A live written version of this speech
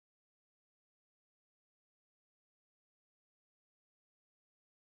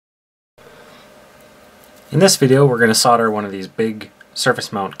In this video we're going to solder one of these big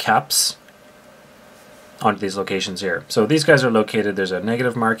surface mount caps onto these locations here. So these guys are located, there's a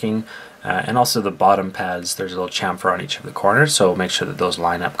negative marking and also the bottom pads, there's a little chamfer on each of the corners, so make sure that those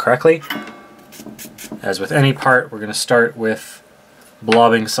line up correctly. As with any part, we're going to start with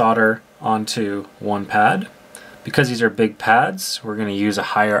blobbing solder onto one pad. Because these are big pads, we're going to use a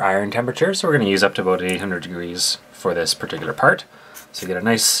higher iron temperature, so we're going to use up to about 800 degrees for this particular part. So you get a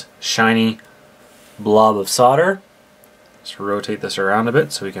nice shiny blob of solder. Just rotate this around a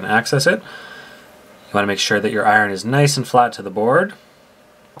bit so we can access it. You want to make sure that your iron is nice and flat to the board.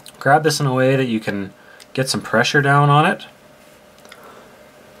 Grab this in a way that you can get some pressure down on it.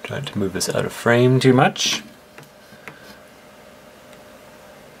 Try not to move this out of frame too much.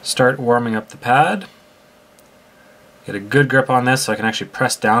 Start warming up the pad. Get a good grip on this so I can actually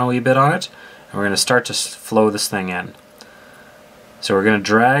press down a wee bit on it, and we're going to start to flow this thing in. So we're going to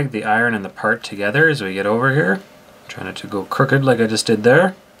drag the iron and the part together as we get over here. Try not to go crooked like I just did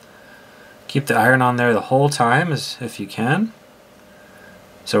there. Keep the iron on there the whole time as if you can.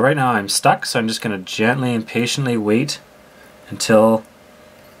 So right now I'm stuck, so I'm just going to gently and patiently wait until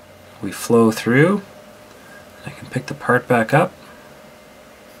we flow through. I can pick the part back up.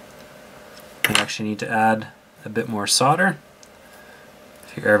 I actually need to add a bit more solder.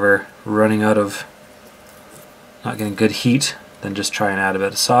 If you're ever running out of not getting good heat, then just try and add a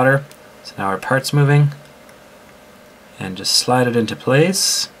bit of solder. So now our part's moving, and just slide it into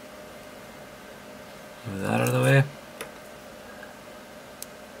place. Move that out of the way.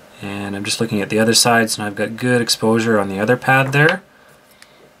 And I'm just looking at the other side, so now I've got good exposure on the other pad there.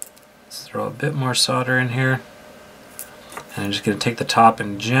 Let's throw a bit more solder in here. And I'm just going to take the top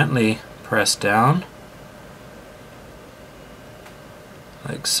and gently press down.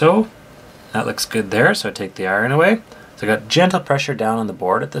 Like so. That looks good there, so I take the iron away. So I got gentle pressure down on the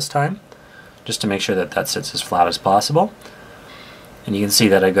board at this time, just to make sure that that sits as flat as possible. And you can see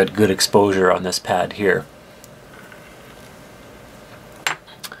that I got good exposure on this pad here.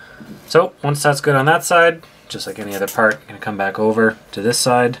 So once that's good on that side, just like any other part, I'm going to come back over to this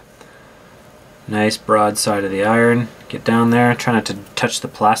side. Nice broad side of the iron. Get down there, try not to touch the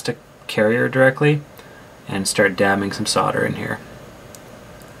plastic carrier directly, and start dabbing some solder in here.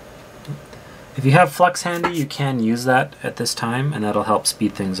 If you have flux handy, you can use that at this time, and that'll help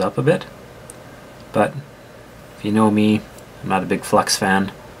speed things up a bit. But if you know me, I'm not a big flux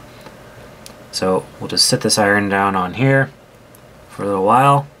fan. So we'll just sit this iron down on here for a little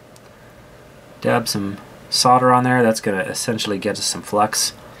while. Dab some solder on there. That's going to essentially get us some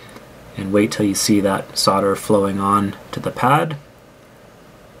flux. And wait till you see that solder flowing on to the pad.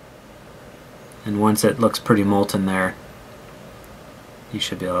 And once it looks pretty molten there, you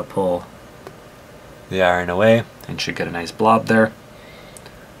should be able to pull the iron away and should get a nice blob there.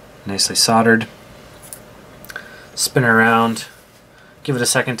 Nicely soldered. Spin around, give it a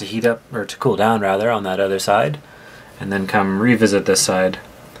second to heat up, or to cool down rather, on that other side, and then come revisit this side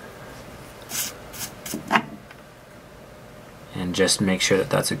and just make sure that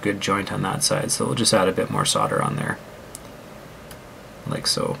that's a good joint on that side. So we'll just add a bit more solder on there, like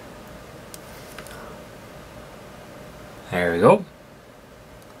so. There we go.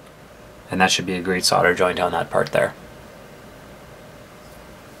 And that should be a great solder joint on that part there.